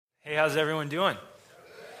Hey, how's everyone doing?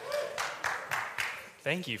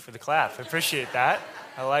 Thank you for the clap. I appreciate that.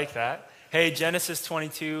 I like that. Hey, Genesis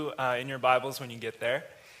 22 in your Bibles when you get there.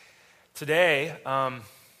 Today,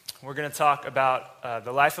 we're going to talk about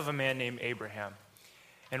the life of a man named Abraham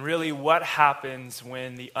and really what happens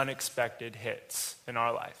when the unexpected hits in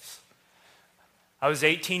our lives. I was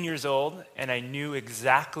 18 years old and I knew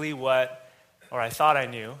exactly I thought I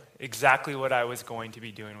knew exactly what I was going to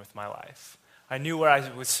be doing with my life. I knew where I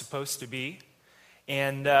was supposed to be,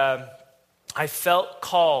 and I felt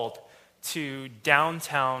called to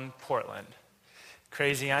downtown Portland.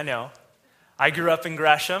 Crazy, I know. I grew up in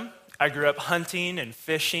Gresham. I grew up hunting and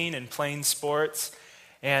fishing and playing sports,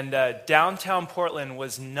 and downtown Portland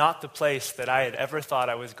was not the place that I had ever thought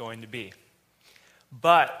I was going to be.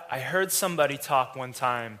 But I heard somebody talk one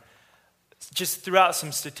time, just throughout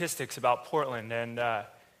some statistics about Portland, and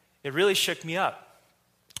it really shook me up.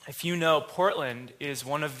 If you know, Portland is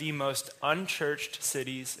one of the most unchurched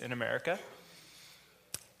cities in America.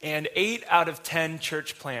 And 8 out of 10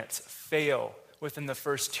 church plants fail within the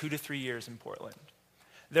first 2 to 3 years in Portland.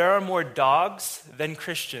 There are more dogs than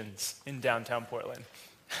Christians in downtown Portland.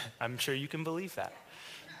 I'm sure you can believe that.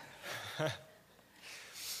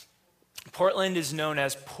 Portland is known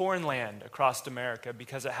as Pornland across America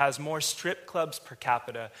because it has more strip clubs per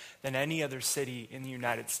capita than any other city in the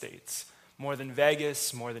United States. More than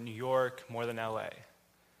Vegas, more than New York, more than LA.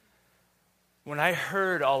 When I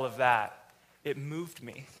heard all of that, it moved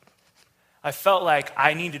me. I felt like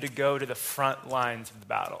I needed to go to the front lines of the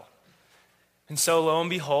battle. And so lo and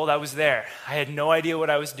behold, I was there. I had no idea what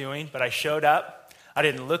I was doing, but I showed up. I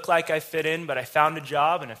didn't look like I fit in, but I found a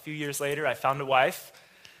job, and a few years later, I found a wife.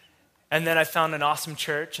 And then I found an awesome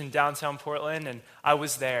church in downtown Portland, and I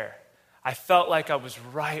was there. I felt like I was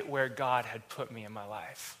right where God had put me in my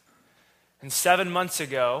life. And 7 months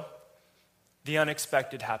ago, the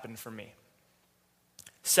unexpected happened for me.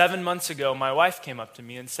 7 months ago, my wife came up to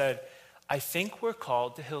me and said, "I think we're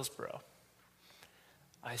called to Hillsboro."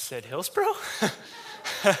 I said, "Hillsboro?"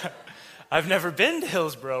 I've never been to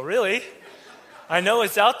Hillsboro, really. I know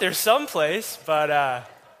it's out there someplace, but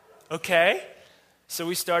okay. So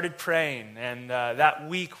we started praying, and that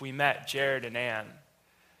week we met Jared and Ann.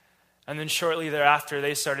 And then shortly thereafter,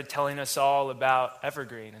 they started telling us all about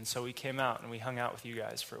Evergreen. And so we came out and we hung out with you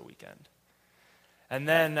guys for a weekend. And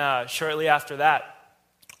then shortly after that,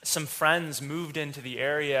 some friends moved into the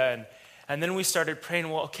area. And then we started praying,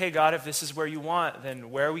 well, okay, God, if this is where you want, then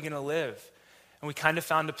where are we going to live? And we kind of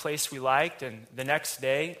found a place we liked. And the next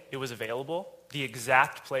day, it was available, the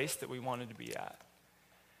exact place that we wanted to be at.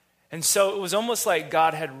 And so it was almost like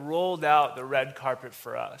God had rolled out the red carpet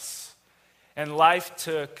for us. And life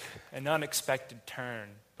took an unexpected turn,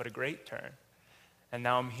 but a great turn. And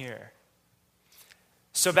now I'm here.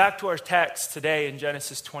 So back to our text today in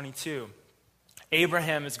Genesis 22.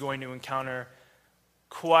 Abraham is going to encounter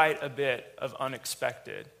quite a bit of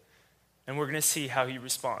unexpected. And we're going to see how he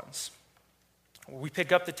responds. We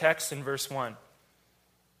pick up the text in verse 1.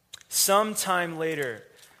 Sometime later,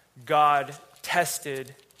 God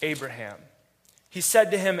tested Abraham. He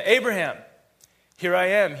said to him, "Abraham." "Here I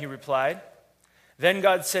am," he replied. Then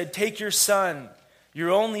God said, "Take your son,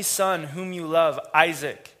 your only son whom you love,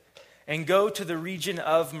 Isaac, and go to the region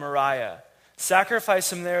of Moriah.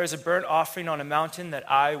 Sacrifice him there as a burnt offering on a mountain that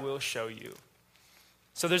I will show you."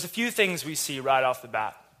 So there's a few things we see right off the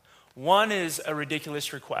bat. One is a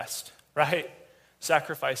ridiculous request, right?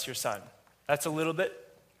 Sacrifice your son. That's a little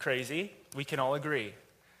bit crazy. We can all agree.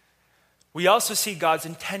 We also see God's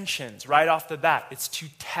intentions right off the bat. It's to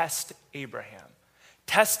test Abraham.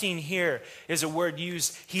 Testing here is a word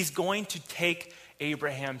used. He's going to take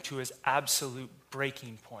Abraham to his absolute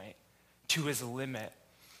breaking point, to his limit.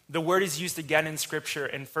 The word is used again in Scripture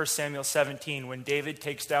in 1 Samuel 17 when David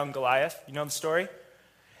takes down Goliath. You know the story?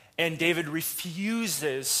 And David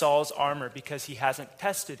refuses Saul's armor because he hasn't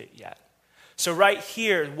tested it yet. So right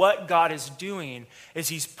here, what God is doing is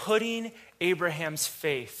he's putting Abraham's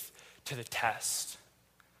faith to the test.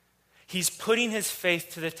 He's putting his faith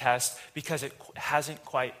to the test because it hasn't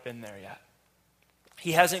quite been there yet.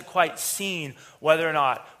 He hasn't quite seen whether or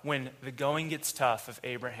not when the going gets tough, if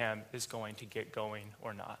Abraham is going to get going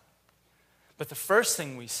or not. But the first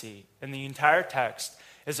thing we see in the entire text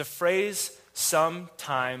is a phrase,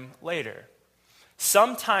 "sometime later."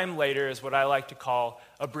 Sometime later is what I like to call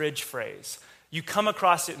a bridge phrase. You come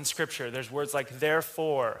across it in Scripture. There's words like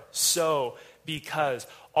therefore, so, because.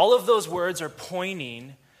 All of those words are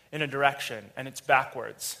pointing in a direction, and it's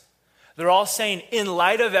backwards. They're all saying, in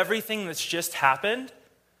light of everything that's just happened,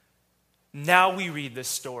 now we read this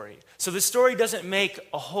story. So the story doesn't make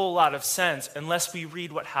a whole lot of sense unless we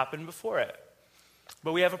read what happened before it.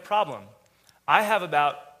 But we have a problem. I have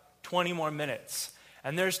about 20 more minutes,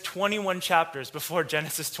 and there's 21 chapters before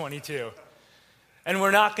Genesis 22. And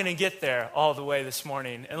we're not going to get there all the way this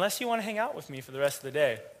morning unless you want to hang out with me for the rest of the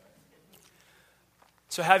day.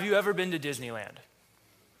 So have you ever been to Disneyland?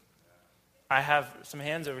 I have some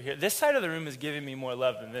hands over here. This side of the room is giving me more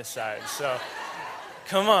love than this side, so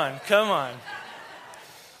come on.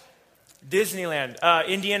 Disneyland.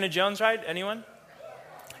 Indiana Jones ride? Anyone?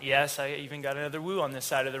 Yes, I even got another woo on this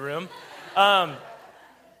side of the room.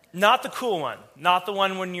 Not the cool one. Not the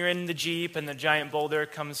one when you're in the Jeep and the giant boulder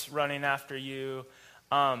comes running after you.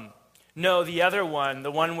 No, the other one,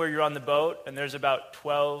 the one where you're on the boat and there's about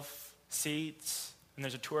 12 seats and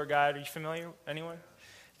there's a tour guide. Are you familiar? Anyone?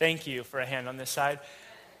 Thank you for a hand on this side.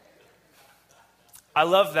 I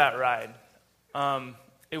love that ride.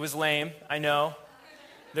 It was lame, I know.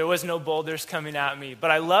 There was no boulders coming at me, but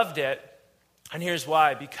I loved it. And here's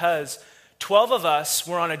why. Because 12 of us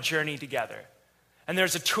were on a journey together. And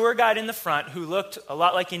there's a tour guide in the front who looked a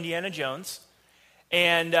lot like Indiana Jones.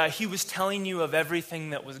 And he was telling you of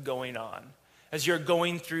everything that was going on as you're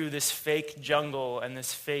going through this fake jungle and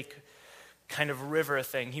this fake kind of river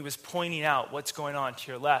thing. He was pointing out what's going on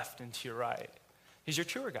to your left and to your right. He's your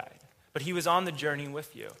tour guide. But he was on the journey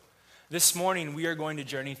with you. This morning, we are going to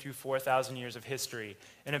journey through 4,000 years of history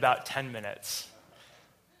in about 10 minutes.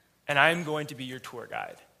 And I'm going to be your tour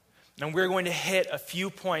guide. And we're going to hit a few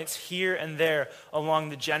points here and there along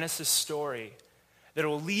the Genesis story that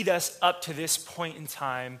will lead us up to this point in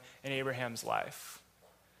time in Abraham's life.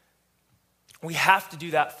 We have to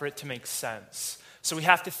do that for it to make sense. So we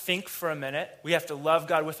have to think for a minute. We have to love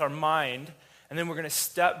God with our mind. And then we're going to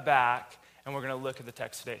step back and we're going to look at the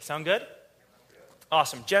text today. Sound good?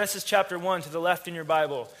 Awesome. Genesis chapter 1 to the left in your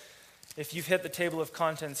Bible. If you've hit the table of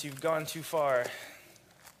contents, you've gone too far.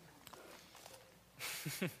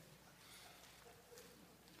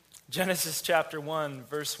 Genesis chapter 1,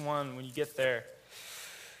 verse 1, when you get there.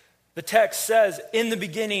 The text says, "In the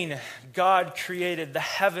beginning, God created the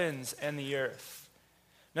heavens and the earth."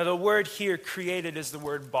 Now the word here, created, is the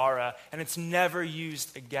word bara, and it's never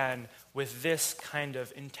used again with this kind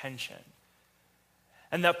of intention.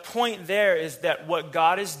 And the point there is that what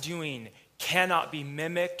God is doing cannot be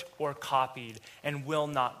mimicked or copied and will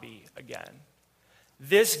not be again.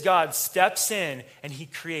 This God steps in and he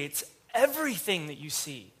creates everything that you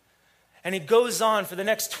see. And it goes on for the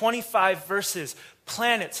next 25 verses.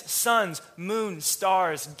 Planets, suns, moon,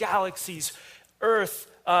 stars, galaxies,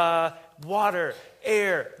 earth, water,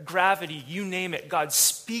 air, gravity, you name it. God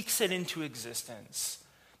speaks it into existence.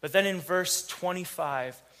 But then in verse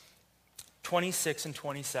 25, 26 and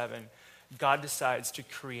 27, God decides to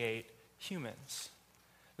create humans.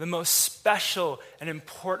 The most special and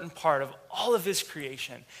important part of all of his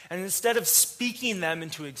creation. And instead of speaking them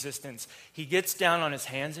into existence, he gets down on his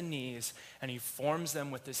hands and knees and he forms them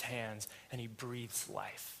with his hands and he breathes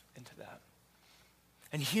life into them.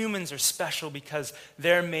 And humans are special because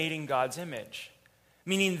they're made in God's image.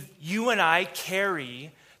 Meaning you and I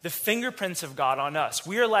carry the fingerprints of God on us.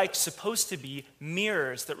 We are like supposed to be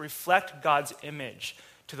mirrors that reflect God's image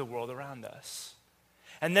to the world around us.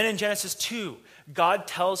 And then in Genesis 2, God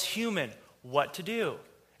tells human what to do.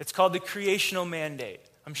 It's called the creational mandate.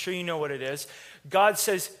 I'm sure you know what it is. God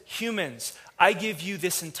says, humans, I give you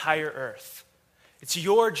this entire earth. It's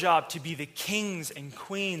your job to be the kings and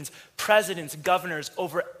queens, presidents, governors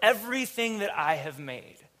over everything that I have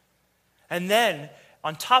made. And then,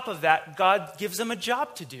 on top of that, God gives them a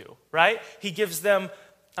job to do, right? He gives them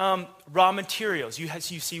raw materials. You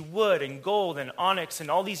see wood and gold and onyx and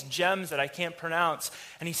all these gems that I can't pronounce.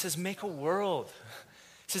 And he says, make a world.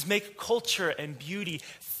 He says, make culture and beauty.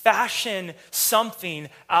 Fashion something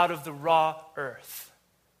out of the raw earth.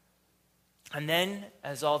 And then,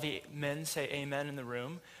 as all the men say amen in the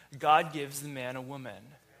room, God gives the man a woman.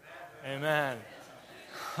 Amen.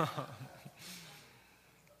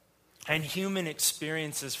 And human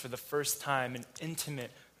experiences for the first time an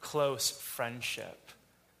intimate, close friendship.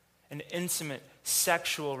 An intimate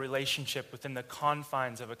sexual relationship within the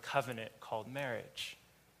confines of a covenant called marriage.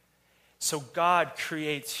 So God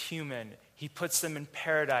creates human. He puts them in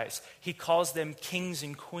paradise. He calls them kings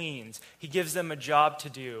and queens. He gives them a job to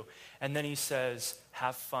do. And then he says,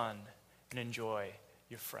 have fun and enjoy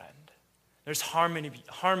your friend. There's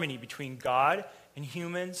harmony between God and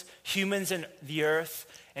humans and the earth,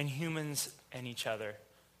 and humans and each other.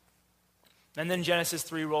 And then Genesis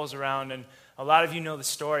 3 rolls around, and a lot of you know the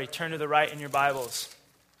story. Turn to the right in your Bibles.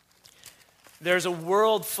 There's a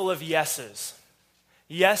world full of yeses.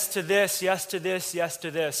 Yes to this, yes to this, yes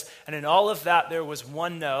to this. And in all of that, there was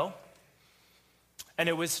one no. And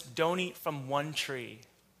it was, don't eat from one tree.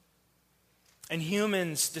 And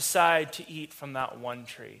humans decide to eat from that one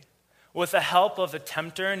tree. With the help of a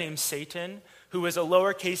tempter named Satan, who was a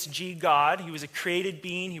lowercase g god. He was a created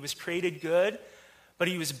being. He was created good, but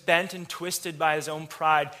he was bent and twisted by his own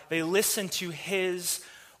pride. They listened to his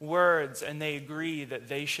words, and they agree that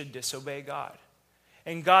they should disobey God.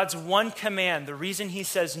 And God's one command, the reason he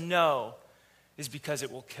says no, is because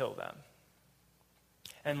it will kill them.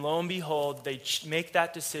 And lo and behold, they make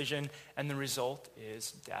that decision, and the result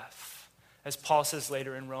is death. As Paul says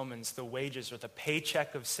later in Romans, the wages or the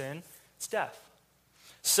paycheck of sin, it's death.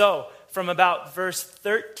 So, from about verse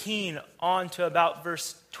 13 on to about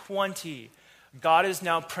verse 20, God is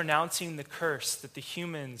now pronouncing the curse that the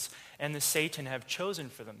humans and the Satan have chosen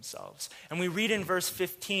for themselves. And we read in verse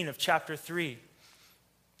 15 of chapter 3,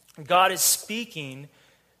 God is speaking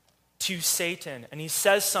to Satan, and he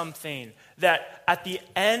says something that at the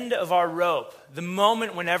end of our rope, the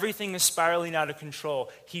moment when everything is spiraling out of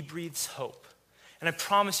control, he breathes hope. And I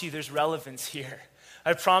promise you there's relevance here.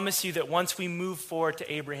 I promise you that once we move forward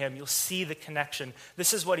to Abraham, you'll see the connection.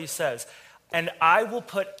 This is what he says. And I will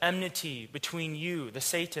put enmity between you, the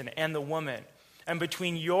Satan, and the woman, and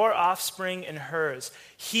between your offspring and hers.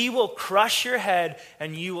 He will crush your head,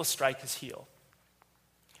 and you will strike his heel.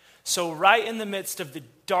 So right in the midst of the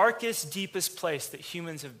darkest, deepest place that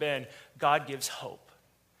humans have been, God gives hope.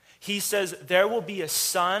 He says there will be a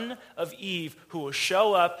son of Eve who will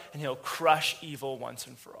show up, and he'll crush evil once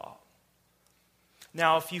and for all.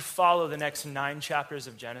 Now, if you follow the next 9 chapters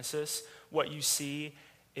of Genesis, what you see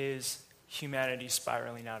is humanity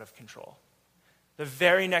spiraling out of control. The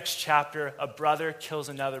very next chapter, a brother kills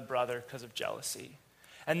another brother because of jealousy.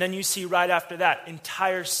 And then you see right after that,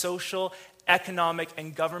 entire social, economic,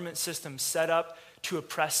 and government systems set up to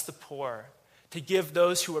oppress the poor, to give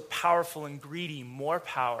those who are powerful and greedy more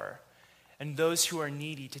power, and those who are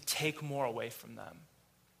needy to take more away from them.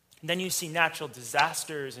 And then you see natural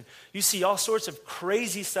disasters, and you see all sorts of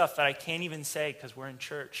crazy stuff that I can't even say because we're in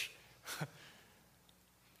church.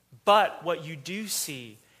 But what you do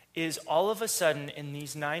see is all of a sudden in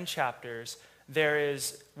these 9 chapters, there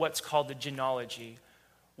is what's called a genealogy,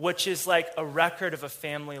 which is like a record of a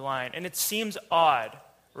family line. And it seems odd,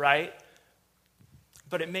 right?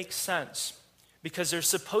 But it makes sense because there's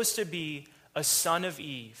supposed to be a son of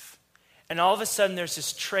Eve. And all of a sudden there's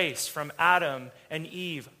this trace from Adam and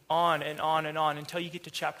Eve on and on and on until you get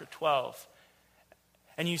to chapter 12.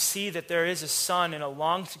 And you see that there is a son in a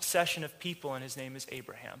long succession of people, and his name is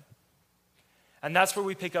Abraham. And that's where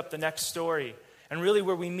we pick up the next story. And really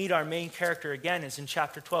where we meet our main character again is in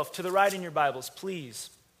chapter 12. To the right in your Bibles, please.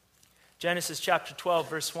 Genesis chapter 12,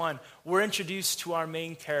 verse 1. We're introduced to our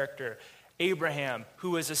main character, Abraham,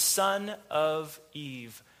 who is a son of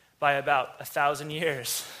Eve by about 1,000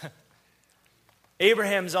 years.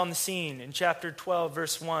 Abraham's on the scene in chapter 12,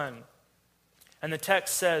 verse 1. And the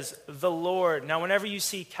text says, the Lord. Now, whenever you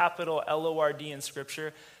see capital L-O-R-D in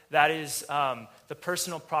Scripture, that is the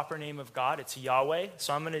personal proper name of God. It's Yahweh.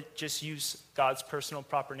 So I'm going to just use God's personal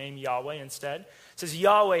proper name, Yahweh, instead. It says,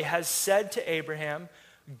 Yahweh has said to Abraham,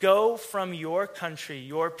 go from your country,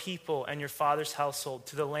 your people, and your father's household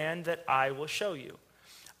to the land that I will show you.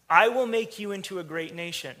 I will make you into a great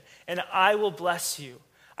nation, and I will bless you.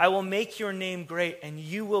 I will make your name great, and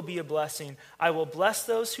you will be a blessing. I will bless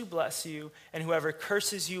those who bless you, and whoever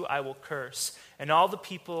curses you, I will curse. And all the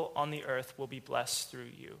people on the earth will be blessed through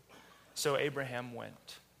you. So Abraham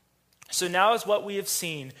went. So now is what we have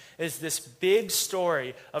seen is this big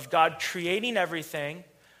story of God creating everything,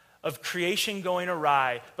 of creation going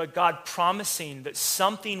awry, but God promising that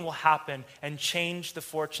something will happen and change the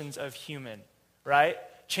fortunes of human, right?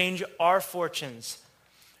 Change our fortunes.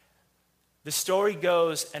 The story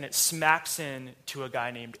goes and it smacks in to a guy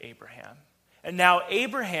named Abraham. And now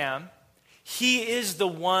Abraham, he is the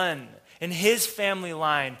one in his family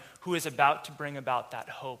line who is about to bring about that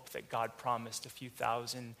hope that God promised a few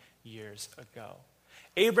thousand years ago.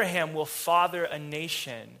 Abraham will father a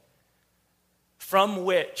nation from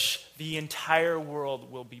which the entire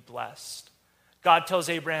world will be blessed. God tells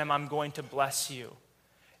Abraham, I'm going to bless you,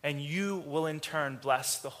 and you will in turn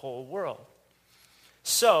bless the whole world.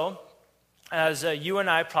 So, as you and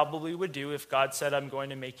I probably would do if God said, I'm going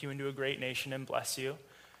to make you into a great nation and bless you,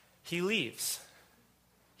 he leaves.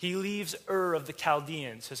 He leaves Ur of the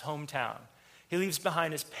Chaldeans, his hometown. He leaves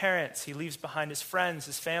behind his parents. He leaves behind his friends,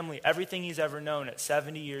 his family, everything he's ever known at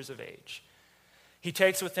 70 years of age. He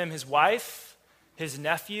takes with him his wife, his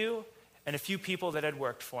nephew, and a few people that had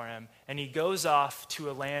worked for him, and he goes off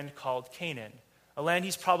to a land called Canaan, a land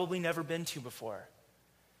he's probably never been to before.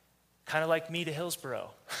 Kind of like me to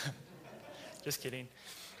Hillsboro. Just kidding.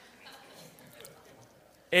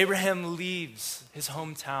 Abraham leaves his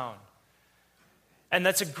hometown, And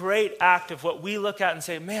that's a great act of what we look at and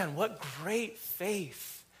say, man, what great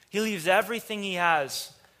faith. He leaves everything he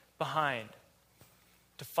has behind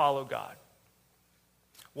to follow God.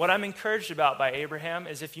 What I'm encouraged about by Abraham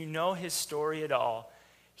is if you know his story at all,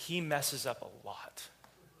 he messes up a lot.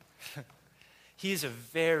 He's a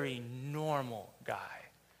very normal guy.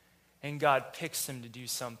 And God picks him to do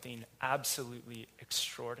something absolutely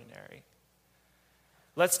extraordinary.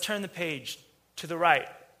 Let's turn the page to the right.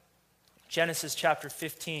 Genesis chapter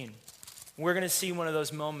 15. We're going to see one of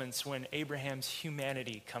those moments when Abraham's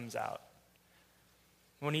humanity comes out.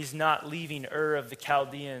 When he's not leaving Ur of the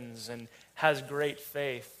Chaldeans and has great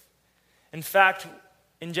faith. In fact,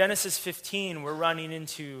 in Genesis 15, we're running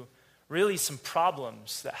into really some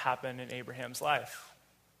problems that happen in Abraham's life.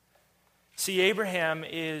 See, Abraham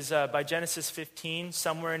is, by Genesis 15,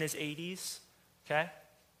 somewhere in his 80s, okay?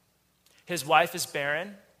 His wife is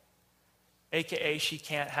barren, aka she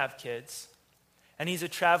can't have kids, and he's a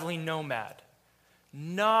traveling nomad.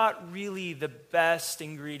 Not really the best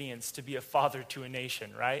ingredients to be a father to a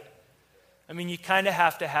nation, right? I mean, you kind of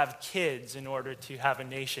have to have kids in order to have a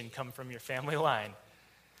nation come from your family line.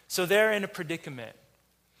 So they're in a predicament.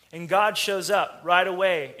 And God shows up right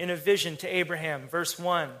away in a vision to Abraham, verse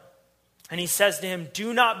 1. And he says to him,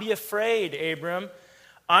 "Do not be afraid, Abram.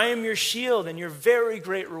 I am your shield and your very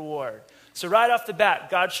great reward." So right off the bat,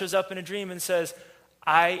 God shows up in a dream and says,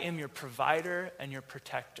 "I am your provider and your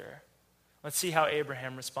protector." Let's see how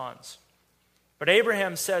Abraham responds. But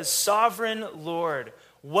Abraham says, "Sovereign Lord,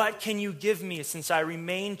 what can you give me since I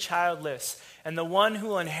remain childless? And the one who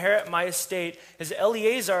will inherit my estate is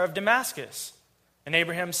Eliezer of Damascus." And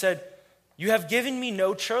Abraham said, "You have given me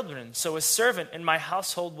no children, so a servant in my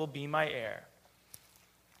household will be my heir."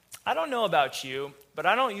 I don't know about you, but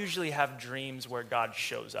I don't usually have dreams where God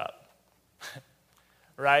shows up.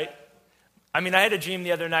 Right? I mean, I had a dream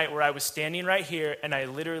the other night where I was standing right here and I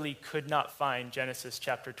literally could not find Genesis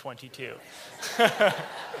chapter 22.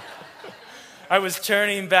 I was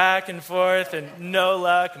turning back and forth and no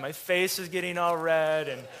luck, and my face was getting all red,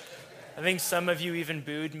 and I think some of you even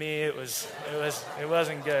booed me. It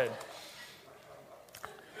wasn't good.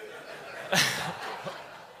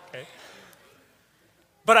 Okay.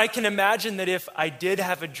 But I can imagine that if I did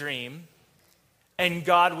have a dream and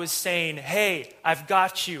God was saying, "Hey, I've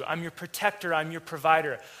got you. I'm your protector. I'm your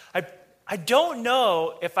provider." I don't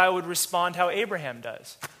know if I would respond how Abraham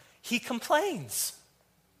does. He complains.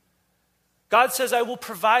 God says, "I will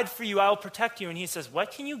provide for you. I will protect you." And he says,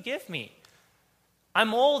 "What can you give me?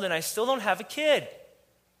 I'm old and I still don't have a kid.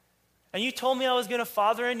 And you told me I was going to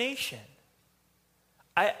father a nation."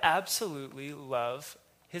 I absolutely love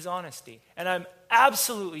his honesty. And I'm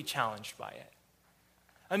absolutely challenged by it.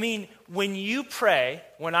 I mean, when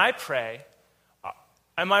I pray,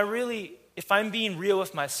 if I'm being real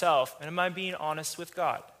with myself, and am I being honest with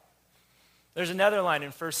God? There's another line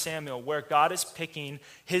in 1 Samuel where God is picking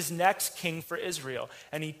his next king for Israel.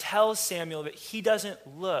 And he tells Samuel that he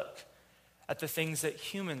doesn't look at the things that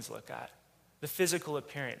humans look at, the physical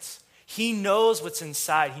appearance. He knows what's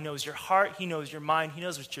inside. He knows your heart. He knows your mind. He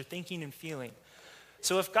knows what you're thinking and feeling.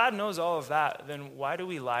 So if God knows all of that, then why do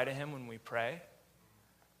we lie to him when we pray?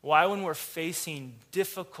 Why, when we're facing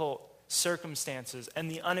difficult circumstances and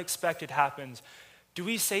the unexpected happens, do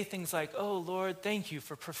we say things like, "Oh, Lord, thank you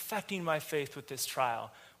for perfecting my faith with this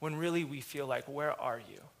trial," when really we feel like, "Where are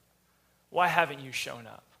you? Why haven't you shown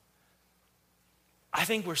up?" I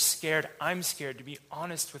think we're scared. I'm scared to be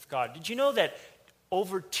honest with God. Did you know that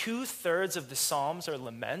over 2/3 of the Psalms are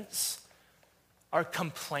laments, are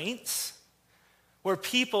complaints, where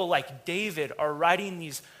people like David are writing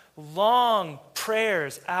these long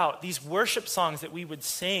prayers out, these worship songs that we would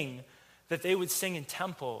sing, that they would sing in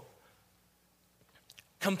temple,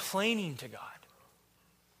 complaining to God,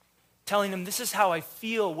 telling him, "This is how I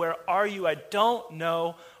feel. Where are you? I don't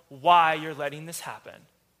know why you're letting this happen."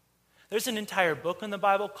 There's an entire book in the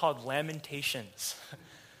Bible called Lamentations,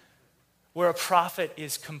 where a prophet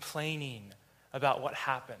is complaining about what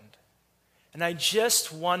happened. And I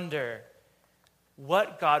just wonder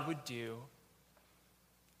what God would do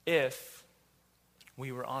if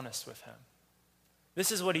we were honest with him.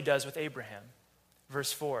 This is what he does with Abraham.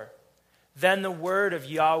 Verse 4. Then the word of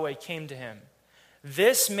Yahweh came to him.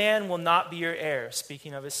 "This man will not be your heir,"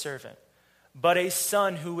 speaking of his servant, "but a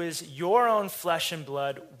son who is your own flesh and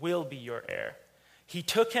blood will be your heir." He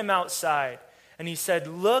took him outside and he said,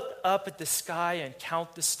 "Look up at the sky and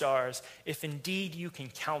count the stars, if indeed you can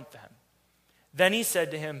count them." Then he said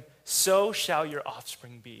to him, "So shall your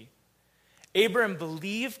offspring be." Abram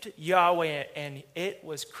believed Yahweh, and it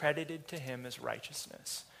was credited to him as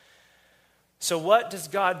righteousness. So what does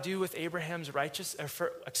God do with Abraham's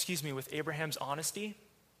with Abraham's honesty?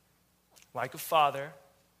 Like a father,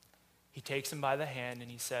 he takes him by the hand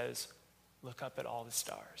and he says, look up at all the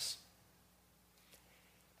stars.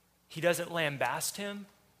 He doesn't lambaste him.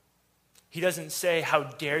 He doesn't say, how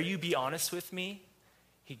dare you be honest with me?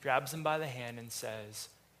 He grabs him by the hand and says,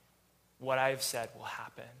 what I have said will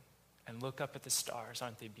happen. And look up at the stars,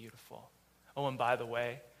 aren't they beautiful? Oh, and by the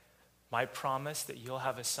way, my promise that you'll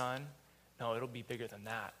have a son, no, it'll be bigger than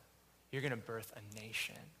that. You're going to birth a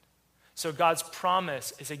nation. So God's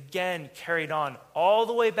promise is again carried on all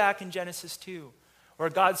the way back in Genesis 2, where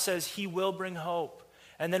God says he will bring hope.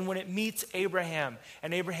 And then when it meets Abraham,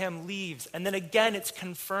 and Abraham leaves, and then again it's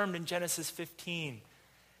confirmed in Genesis 15.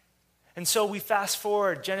 And so we fast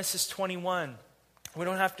forward, Genesis 21. We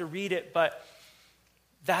don't have to read it, but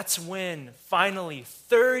that's when finally,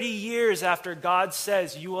 30 years after God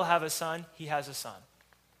says you will have a son, he has a son.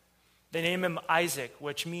 They name him Isaac,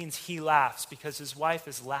 which means he laughs, because his wife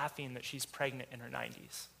is laughing that she's pregnant in her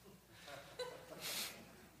 90s.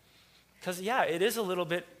 Because, yeah, it is a little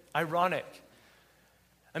bit ironic.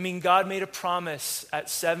 I mean, God made a promise at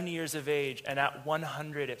 70 years of age, and at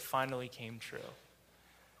 100 it finally came true.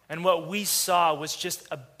 And what we saw was just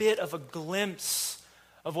a bit of a glimpse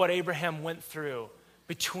of what Abraham went through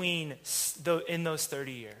in those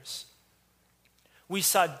 30 years. We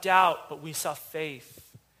saw doubt, but we saw faith.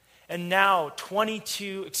 And now,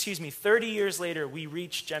 30 years later, we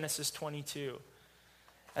reach Genesis 22.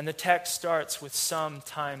 And the text starts with some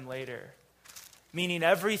time later, meaning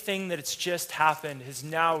everything that has just happened has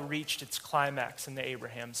now reached its climax in the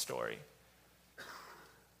Abraham story.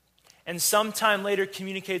 And sometime later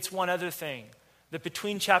communicates one other thing, that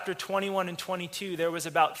between chapter 21 and 22, there was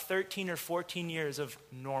about 13 or 14 years of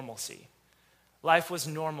normalcy. Life was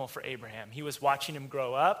normal for Abraham. He was watching him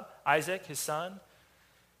grow up, Isaac, his son.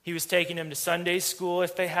 He was taking him to Sunday school,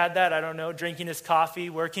 if they had that, I don't know, drinking his coffee,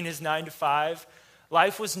 working his 9 to 5.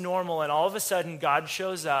 Life was normal, and all of a sudden, God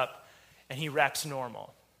shows up, and he wrecks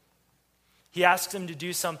normal. He asks him to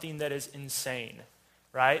do something that is insane,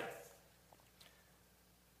 right?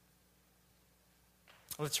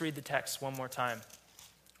 Let's read the text one more time.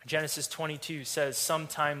 Genesis 22 says,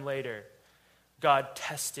 sometime later, God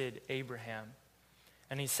tested Abraham.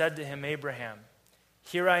 And he said to him, Abraham,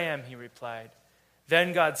 here I am, he replied.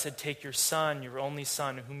 Then God said, take your son, your only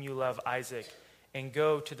son, whom you love, Isaac, and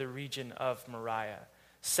go to the region of Moriah.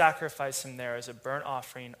 Sacrifice him there as a burnt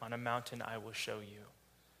offering on a mountain I will show you.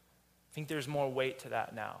 I think there's more weight to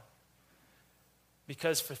that now.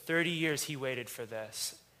 Because for 30 years he waited for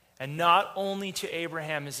this. And not only to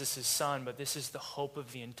Abraham is this his son, but this is the hope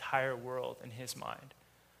of the entire world in his mind,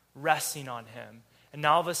 resting on him. And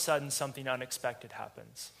now all of a sudden something unexpected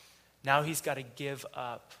happens. Now he's got to give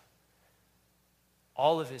up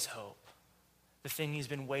all of his hope, the thing he's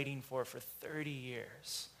been waiting for 30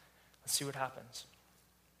 years. Let's see what happens.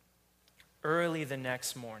 Early the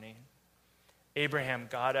next morning, Abraham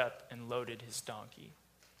got up and loaded his donkey.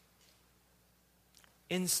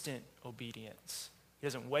 Instant obedience. He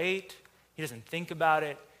doesn't wait. He doesn't think about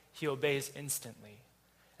it. He obeys instantly.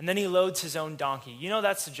 And then he loads his own donkey. You know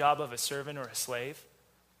that's the job of a servant or a slave?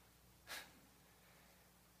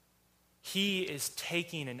 He is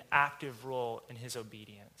taking an active role in his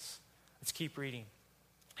obedience. Let's keep reading.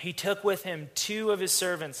 He took with him 2 of his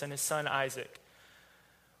servants and his son Isaac.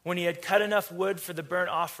 When he had cut enough wood for the burnt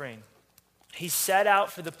offering, he set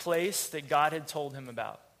out for the place that God had told him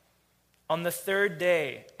about. On the 3rd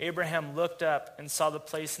day, Abraham looked up and saw the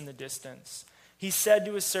place in the distance. He said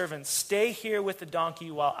to his servants, stay here with the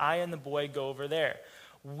donkey while I and the boy go over there.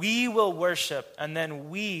 We will worship, and then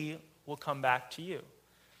we will come back to you.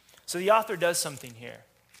 So the author does something here.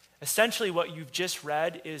 Essentially, what you've just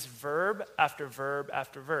read is verb after verb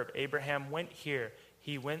after verb. Abraham went here.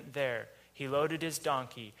 He went there. He loaded his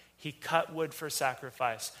donkey. He cut wood for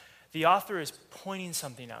sacrifice. The author is pointing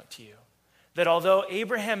something out to you. That although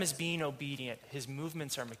Abraham is being obedient, his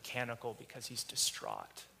movements are mechanical because he's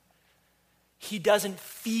distraught. He doesn't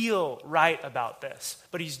feel right about this,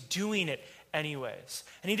 but he's doing it anyways.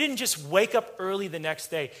 And he didn't just wake up early the next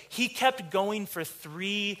day. He kept going for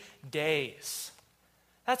 3 days.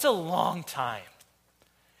 That's a long time.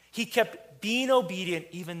 He kept being obedient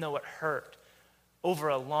even though it hurt over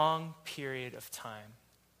a long period of time.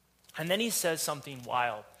 And then he says something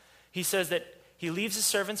wild. He says that he leaves his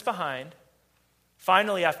servants behind.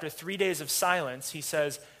 Finally, after 3 days of silence, he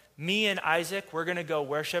says, me and Isaac, we're going to go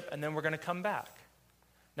worship, and then we're going to come back.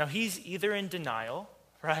 Now, he's either in denial,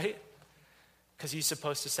 right? Because he's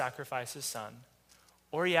supposed to sacrifice his son,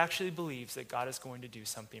 or he actually believes that God is going to do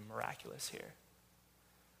something miraculous here.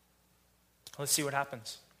 Let's see what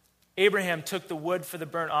happens. Abraham took the wood for the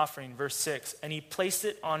burnt offering, verse 6, and he placed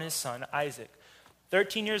it on his son Isaac.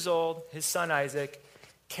 13 years old, his son Isaac,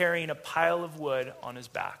 carrying a pile of wood on his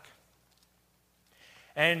back.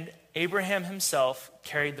 And Abraham himself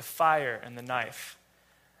carried the fire and the knife.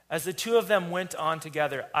 As the two of them went on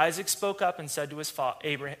together, Isaac spoke up and said to his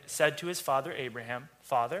father Abraham,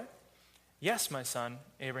 "Father?" "Yes, my son,"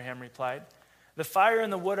 Abraham replied. "The fire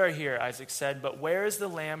and the wood are here," Isaac said, "but where is the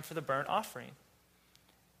lamb for the burnt offering?"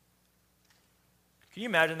 Can you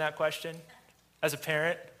imagine that question as a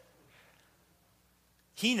parent?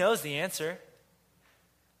 He knows the answer,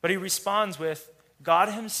 but he responds with, "God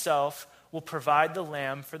himself will provide the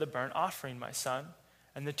lamb for the burnt offering, my son."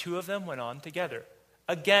 And the two of them went on together.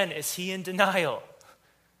 Again, is he in denial?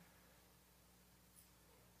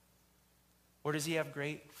 Or does he have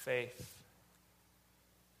great faith?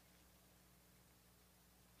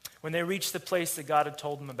 When they reached the place that God had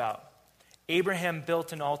told them about, Abraham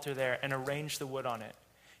built an altar there and arranged the wood on it.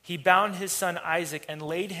 He bound his son Isaac and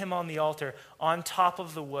laid him on the altar on top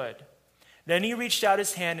of the wood. Then he reached out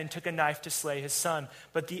his hand and took a knife to slay his son.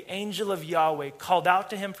 But the angel of Yahweh called out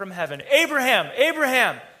to him from heaven, "Abraham,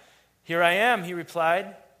 Abraham!" "Here I am," he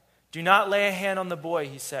replied. "Do not lay a hand on the boy,"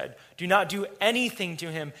 he said. "Do not do anything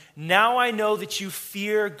to him. Now I know that you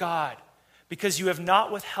fear God, because you have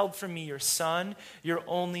not withheld from me your son, your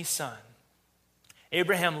only son."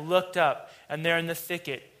 Abraham looked up, and there in the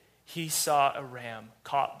thicket he saw a ram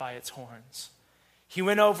caught by its horns. He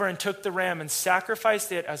went over and took the ram and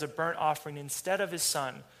sacrificed it as a burnt offering instead of his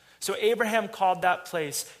son. So Abraham called that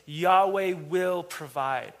place, "Yahweh will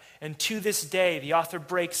provide." And to this day, the author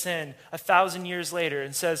breaks in 1,000 years later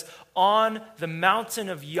and says, "On the mountain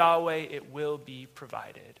of Yahweh it will be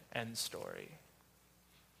provided." End story.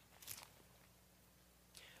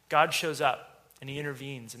 God shows up and he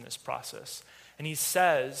intervenes in this process. And he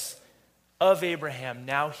says of Abraham,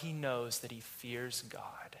 now he knows that he fears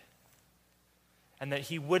God. And that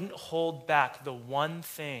he wouldn't hold back the one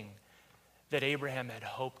thing that Abraham had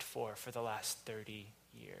hoped for the last 30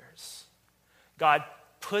 years. God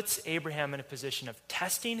puts Abraham in a position of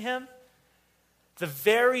testing him. The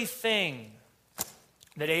very thing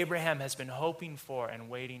that Abraham has been hoping for and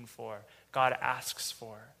waiting for, God asks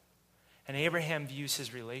for. And Abraham views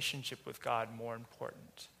his relationship with God more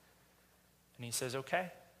important. And he says,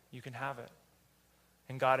 "Okay, you can have it."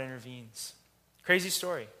 And God intervenes. Crazy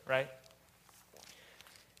story, right?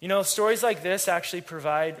 You know, stories like this actually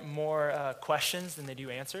provide more questions than they do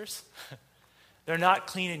answers. They're not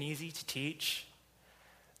clean and easy to teach.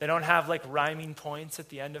 They don't have like rhyming points at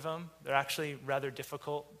the end of them. They're actually rather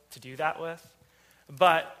difficult to do that with.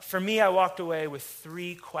 But for me, I walked away with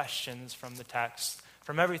 3 questions from the text,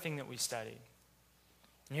 from everything that we studied.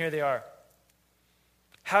 And here they are.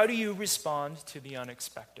 How do you respond to the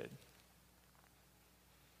unexpected?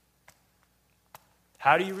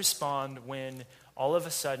 How do you respond when all of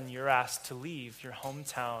a sudden you're asked to leave your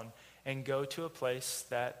hometown and go to a place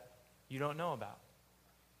that you don't know about?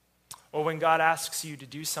 Or when God asks you to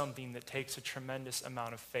do something that takes a tremendous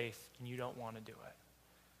amount of faith and you don't want to do it?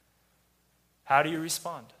 How do you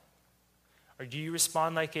respond? Or do you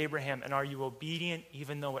respond like Abraham, and are you obedient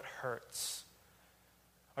even though it hurts?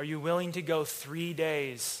 Are you willing to go 3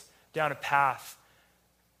 days down a path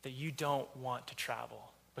that you don't want to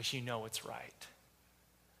travel, but you know it's right?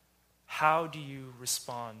 How do you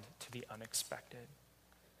respond to the unexpected?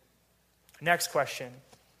 Next question.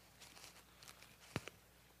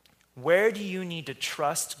 Where do you need to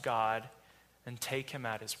trust God and take him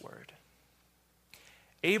at his word?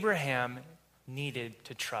 Abraham needed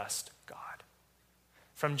to trust God.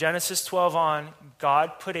 From Genesis 12 on,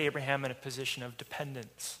 God put Abraham in a position of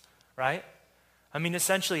dependence, right? I mean,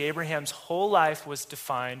 essentially, Abraham's whole life was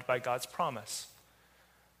defined by God's promise.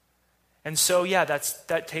 And so, yeah,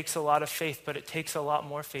 that takes a lot of faith, but it takes a lot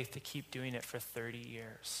more faith to keep doing it for 30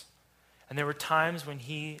 years. And there were times when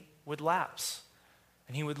he would lapse,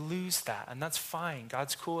 and he would lose that, and that's fine.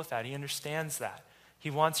 God's cool with that. He understands that.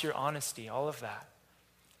 He wants your honesty, all of that.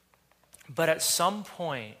 But at some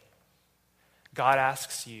point, God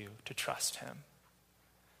asks you to trust him,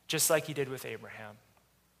 just like he did with Abraham.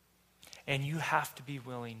 And you have to be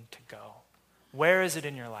willing to go. Where is it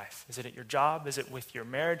in your life? Is it at your job? Is it with your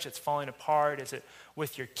marriage that's falling apart? Is it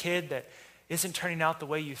with your kid that isn't turning out the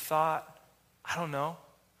way you thought? I don't know.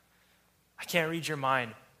 I can't read your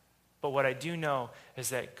mind. But what I do know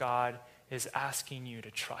is that God is asking you to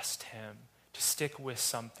trust him, to stick with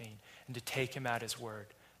something, and to take him at his word,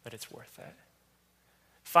 that it's worth it.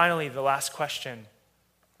 Finally, the last question.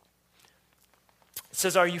 It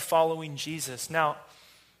says, are you following Jesus? Now,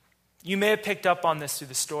 you may have picked up on this through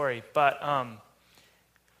the story, but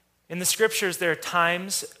In the scriptures, there are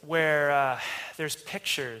times where there's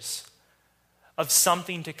pictures of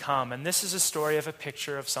something to come. And this is a story of a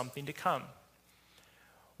picture of something to come,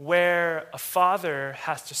 where a father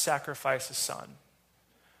has to sacrifice a son,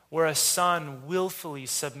 where a son willfully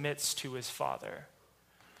submits to his father,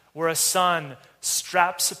 where a son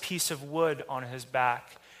straps a piece of wood on his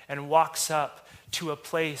back and walks up to a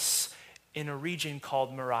place in a region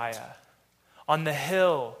called Moriah, on the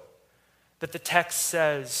hill that the text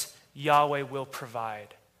says Yahweh will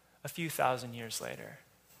provide a few thousand years later.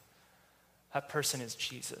 That person is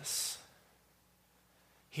Jesus.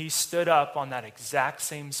 He stood up on that exact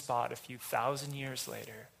same spot a few thousand years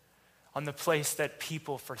later, on the place that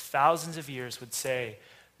people for thousands of years would say,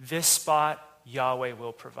 this spot Yahweh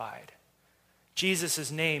will provide. Jesus'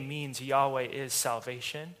 name means Yahweh is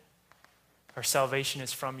salvation, or salvation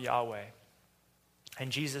is from Yahweh.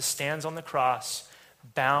 And Jesus stands on the cross,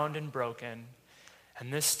 bound and broken,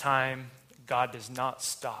 and this time God does not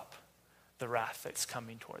stop the wrath that's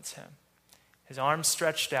coming towards him. His arms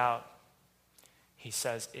stretched out, he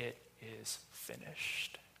says, it is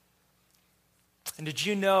finished. And did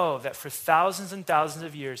you know that for thousands and thousands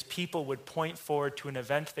of years, people would point forward to an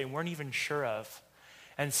event they weren't even sure of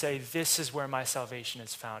and say, this is where my salvation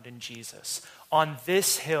is found, in Jesus. On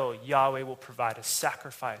this hill, Yahweh will provide a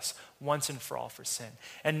sacrifice once and for all for sin.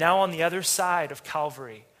 And now on the other side of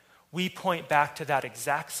Calvary, we point back to that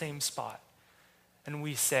exact same spot and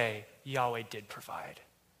we say, Yahweh did provide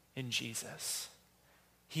in Jesus.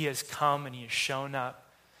 He has come and he has shown up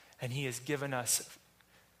and he has given us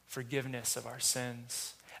forgiveness of our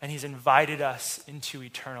sins. And he's invited us into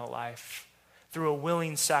eternal life through a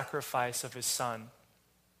willing sacrifice of his son.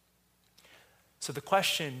 So the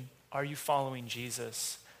question, are you following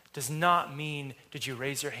Jesus, does not mean, did you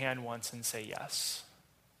raise your hand once and say yes?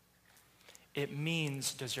 It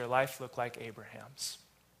means, does your life look like Abraham's?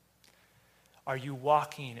 Are you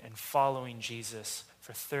walking and following Jesus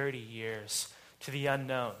for 30 years to the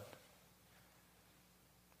unknown?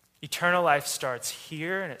 Eternal life starts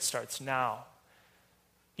here and it starts now.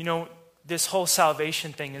 You know, this whole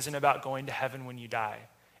salvation thing isn't about going to heaven when you die.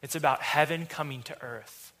 It's about heaven coming to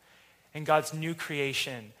earth and God's new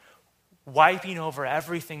creation, wiping over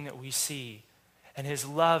everything that we see, and his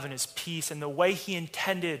love and his peace and the way he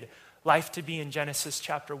intended life to be in Genesis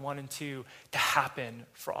chapter 1 and 2 to happen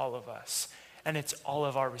for all of us. And it's all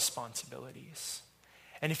of our responsibilities.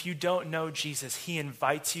 And if you don't know Jesus, he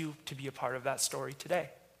invites you to be a part of that story today.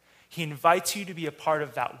 He invites you to be a part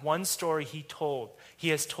of that one story he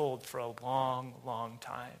has told for a long, long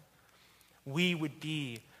time. We would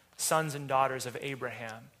be sons and daughters of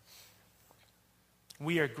Abraham.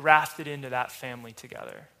 We are grafted into that family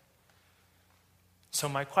together. So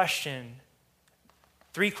my question,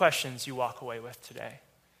 3 questions you walk away with today.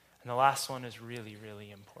 And the last one is really, really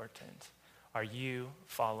important. Are you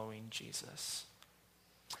following Jesus?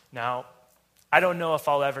 Now, I don't know if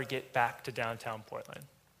I'll ever get back to downtown Portland.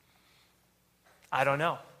 I don't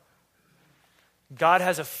know. God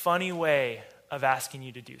has a funny way of asking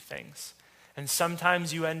you to do things. And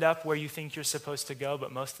sometimes you end up where you think you're supposed to go,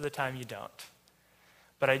 but most of the time you don't.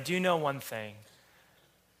 But I do know one thing,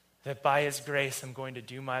 that by his grace, I'm going to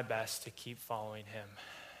do my best to keep following him.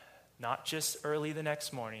 Not just early the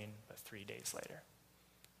next morning, but 3 days later.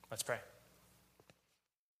 Let's pray.